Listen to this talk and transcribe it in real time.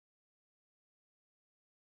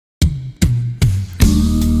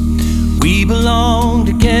belong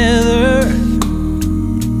together,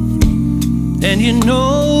 and you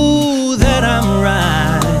know that I'm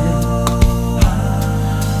right.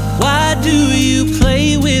 Why do you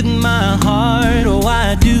play with my heart, or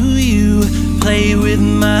why do you play with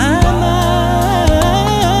my mind?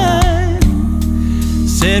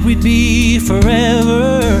 Said we'd be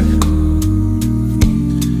forever,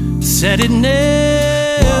 said it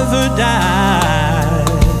never died.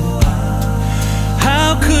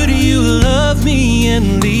 How could you love me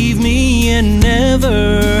and leave me and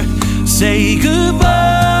never say goodbye?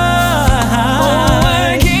 Oh,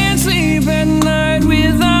 I can't sleep at night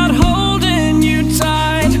without holding you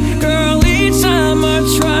tight. Girl, each time I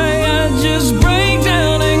try, I just break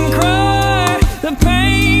down and cry. The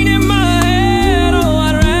pain in my head, oh,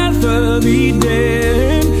 I'd rather be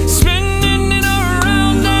dead. Spinning it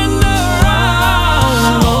around and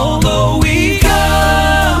around. Although we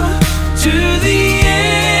come to the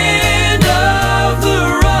end of the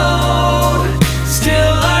road,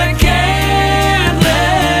 still I can't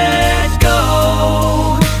let go.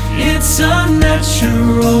 It's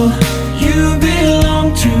unnatural. You belong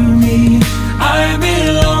to me, I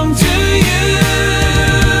belong to you.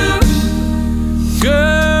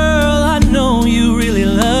 Girl, I know you really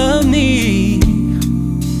love me,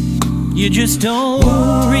 you just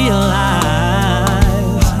don't realize.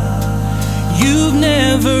 You've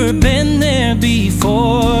never been there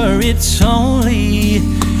before, it's only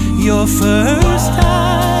your first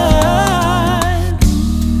time.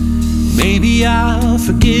 Maybe I'll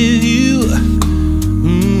forgive you,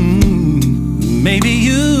 maybe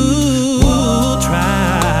you'll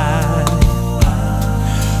try.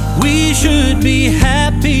 We should be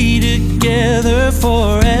happy together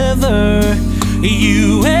forever,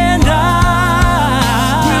 you and I.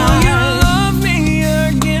 Will you love me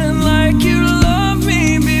again like you loved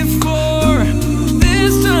me before?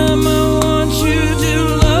 This time I want you to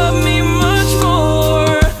love me much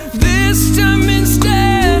more. This time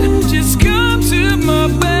instead, just come to my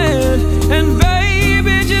bed and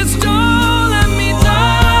baby, just don't let me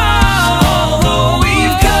down. Although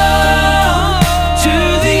we've come to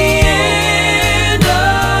the end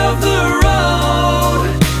of the road,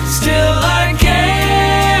 still I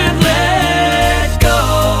can't let go.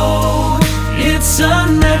 It's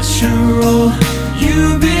unnatural.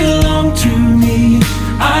 You belong to me,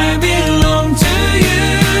 I belong to you.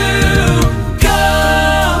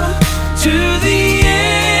 Come to the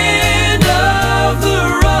end of the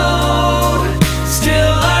road,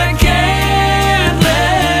 still I can't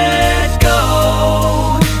let go.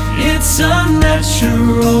 It's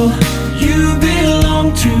unnatural. You belong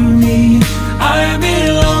to me, I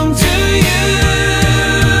belong to you.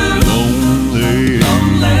 Lonely,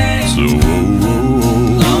 lonely, so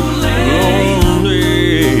lonely,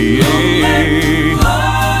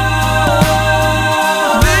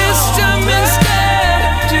 This time instead,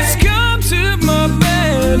 just come to my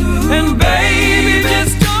bed and baby,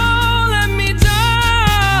 just don't let me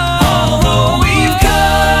down. Although we've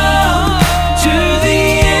come to the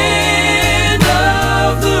end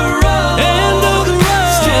of the road,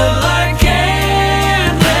 still I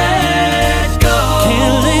can't let go.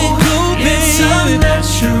 It's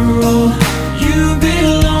unnatural. You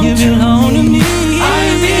belong to me,